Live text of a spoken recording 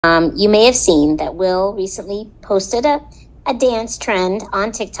You may have seen that Will recently posted a dance trend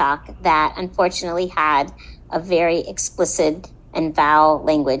on TikTok that unfortunately had a very explicit and foul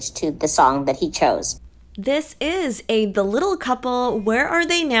language to the song that he chose. This is a The Little Couple Where Are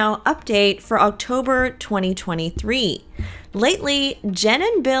They Now update for October 2023. Lately, Jen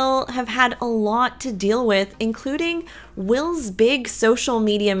and Bill have had a lot to deal with, including Will's big social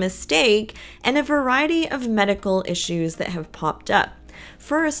media mistake and a variety of medical issues that have popped up.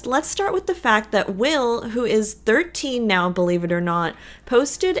 First, let's start with the fact that Will, who is 13 now, believe it or not,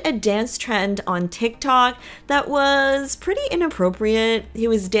 posted a dance trend on TikTok that was pretty inappropriate. He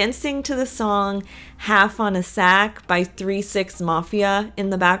was dancing to the song Half on a Sack by 3-6 Mafia in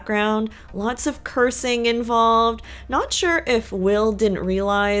the background. Lots of cursing involved. Not sure if Will didn't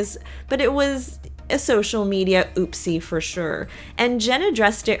realize, but it was a social media oopsie for sure. And Jen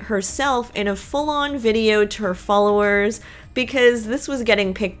addressed it herself in a full-on video to her followers because this was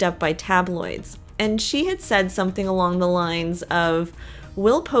getting picked up by tabloids. And she had said something along the lines of,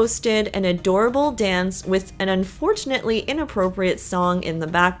 Will posted an adorable dance with an unfortunately inappropriate song in the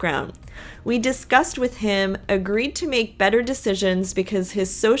background. We discussed with him, agreed to make better decisions because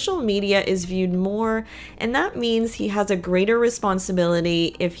his social media is viewed more, and that means he has a greater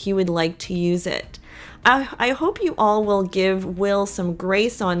responsibility if he would like to use it. I hope you all will give Will some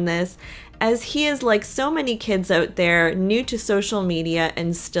grace on this, as he is like so many kids out there, new to social media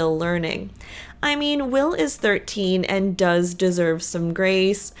and still learning. I mean, Will is 13 and does deserve some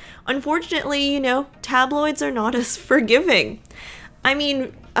grace. Unfortunately, tabloids are not as forgiving. I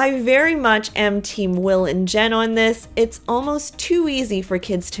mean, I very much am Team Will and Jen on this. It's almost too easy for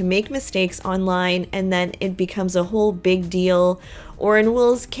kids to make mistakes online and then it becomes a whole big deal. Or in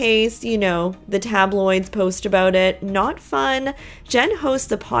Will's case, the tabloids post about it. Not fun. Jen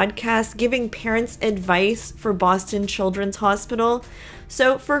hosts a podcast giving parents advice for Boston Children's Hospital.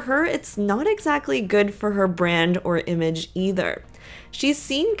 So for her, it's not exactly good for her brand or image either. She's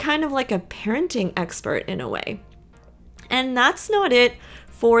seen kind of like a parenting expert in a way. And that's not it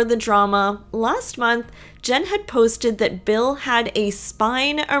for the drama. Last month, Jen had posted that Bill had a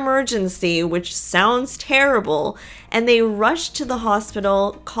spine emergency, which sounds terrible, and they rushed to the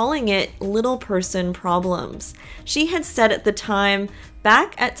hospital, calling it little person problems. She had said at the time,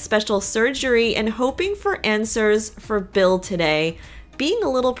 back at special surgery and hoping for answers for Bill today. Being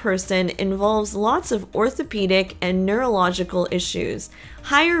a little person involves lots of orthopedic and neurological issues,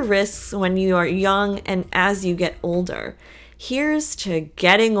 higher risks when you are young and as you get older. Here's to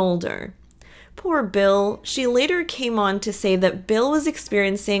getting older. Poor Bill. She later came on to say that Bill was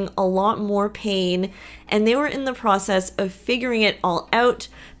experiencing a lot more pain and they were in the process of figuring it all out,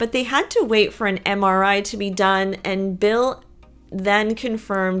 but they had to wait for an MRI to be done, and Bill then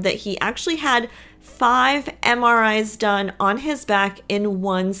confirmed that he actually had 5 MRIs done on his back in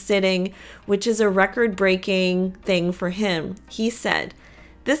one sitting, which is a record-breaking thing for him. He said,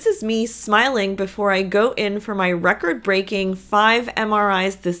 "This is me smiling before I go in for my record-breaking 5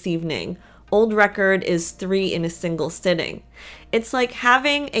 MRIs this evening. Old record is 3 in a single sitting. It's like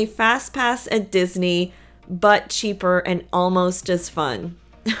having a fast pass at Disney, but cheaper and almost as fun."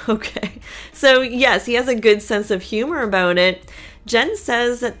 Okay, so yes, he has a good sense of humor about it. Jen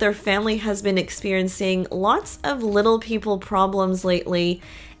says that their family has been experiencing lots of little people problems lately,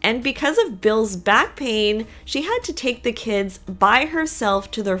 and because of Bill's back pain, she had to take the kids by herself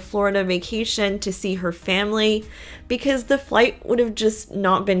to their Florida vacation to see her family because the flight would have just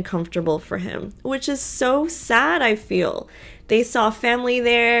not been comfortable for him, which is so sad, I feel. They saw family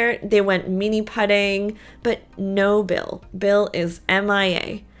there, they went mini putting, but no Bill. Bill is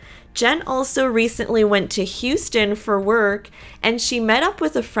MIA. Jen also recently went to Houston for work, and she met up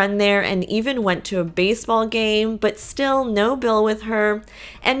with a friend there and even went to a baseball game, but still no Bill with her.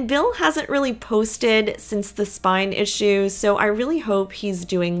 And Bill hasn't really posted since the spine issue, so I really hope he's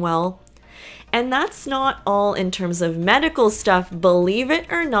doing well. And that's not all in terms of medical stuff, believe it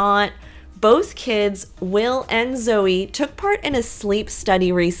or not. Both kids, Will and Zoey, took part in a sleep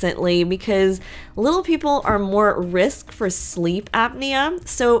study recently because little people are more at risk for sleep apnea.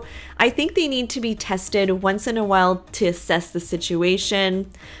 So I think they need to be tested once in a while to assess the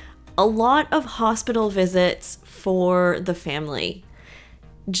situation. A lot of hospital visits for the family.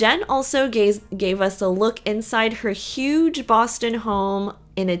 Jen also gave us a look inside her huge Boston home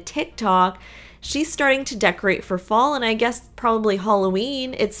in a TikTok. She's starting to decorate for fall and I guess probably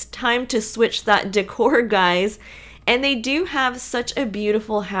Halloween. It's time to switch that decor, guys. And they do have such a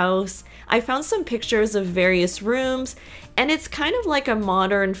beautiful house. I found some pictures of various rooms and it's kind of like a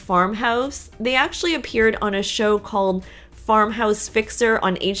modern farmhouse. They actually appeared on a show called Farmhouse Fixer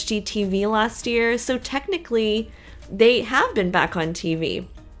on HGTV last year. So technically they have been back on TV.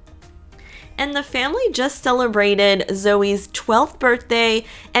 And the family just celebrated Zoey's 12th birthday,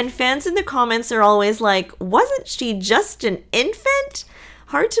 and fans in the comments are always like, wasn't she just an infant?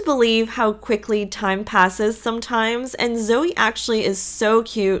 Hard to believe how quickly time passes sometimes, and Zoey actually is so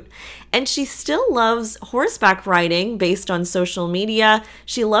cute. And she still loves horseback riding based on social media.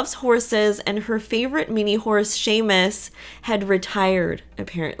 She loves horses, and her favorite mini horse, Seamus, had retired,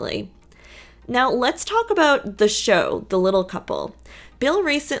 apparently. Now, let's talk about the show, The Little Couple. Bill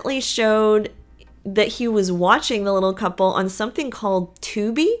recently showed that he was watching The Little Couple on something called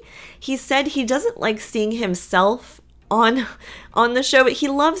Tubi. He said he doesn't like seeing himself on the show, but he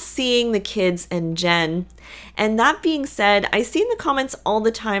loves seeing the kids and Jen. And that being said, I see in the comments all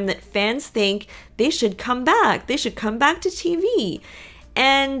the time that fans think they should come back. They should come back to TV.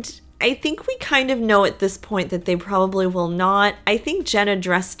 And I think we kind of know at this point that they probably will not. I think Jen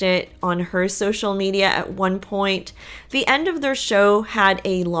addressed it on her social media at one point. The end of their show had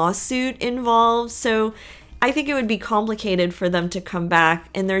a lawsuit involved, so I think it would be complicated for them to come back,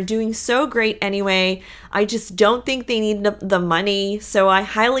 and they're doing so great anyway. I just don't think they need the money, so I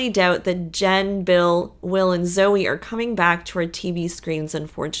highly doubt that Jen, Bill, Will, and Zoey are coming back to our TV screens,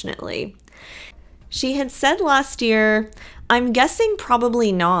 unfortunately. She had said last year, I'm guessing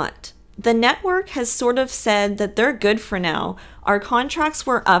probably not. The network has sort of said that they're good for now. Our contracts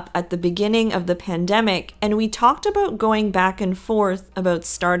were up at the beginning of the pandemic, and we talked about going back and forth about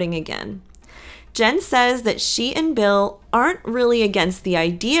starting again. Jen says that she and Bill aren't really against the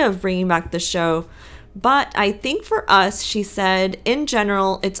idea of bringing back the show, but I think for us, she said, in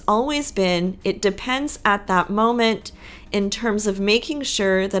general, it's always been, it depends at that moment in terms of making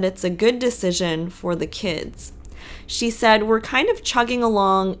sure that it's a good decision for the kids. She said, we're kind of chugging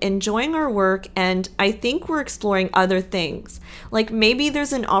along, enjoying our work, and I think we're exploring other things. Like maybe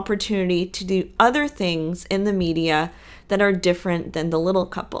there's an opportunity to do other things in the media that are different than The Little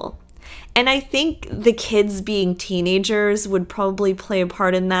Couple. And I think the kids being teenagers would probably play a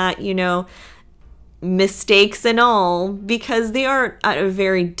part in that, you know, mistakes and all, because they are at a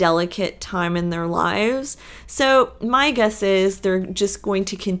very delicate time in their lives. So my guess is they're just going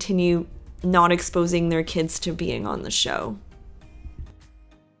to continue not exposing their kids to being on the show.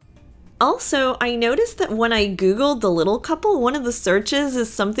 Also, I noticed that when I Googled The Little Couple, one of the searches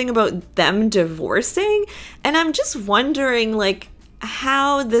is something about them divorcing. And I'm just wondering, like,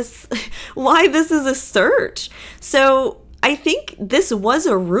 why this is a search. So I think this was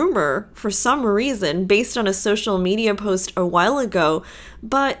a rumor for some reason based on a social media post a while ago,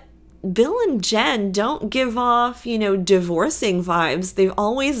 but Bill and Jen don't give off, you know, divorcing vibes. They've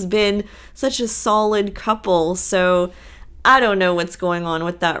always been such a solid couple, so I don't know what's going on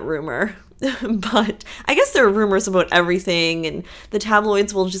with that rumor. But I guess there are rumors about everything, and the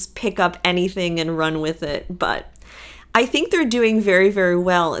tabloids will just pick up anything and run with it, but I think they're doing very, very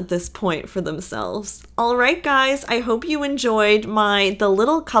well at this point for themselves. All right, guys, I hope you enjoyed my The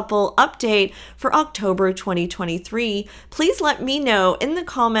Little Couple update for October 2023. Please let me know in the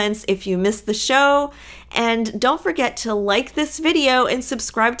comments if you missed the show, and don't forget to like this video and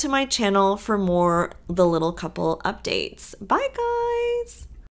subscribe to my channel for more The Little Couple updates. Bye, guys!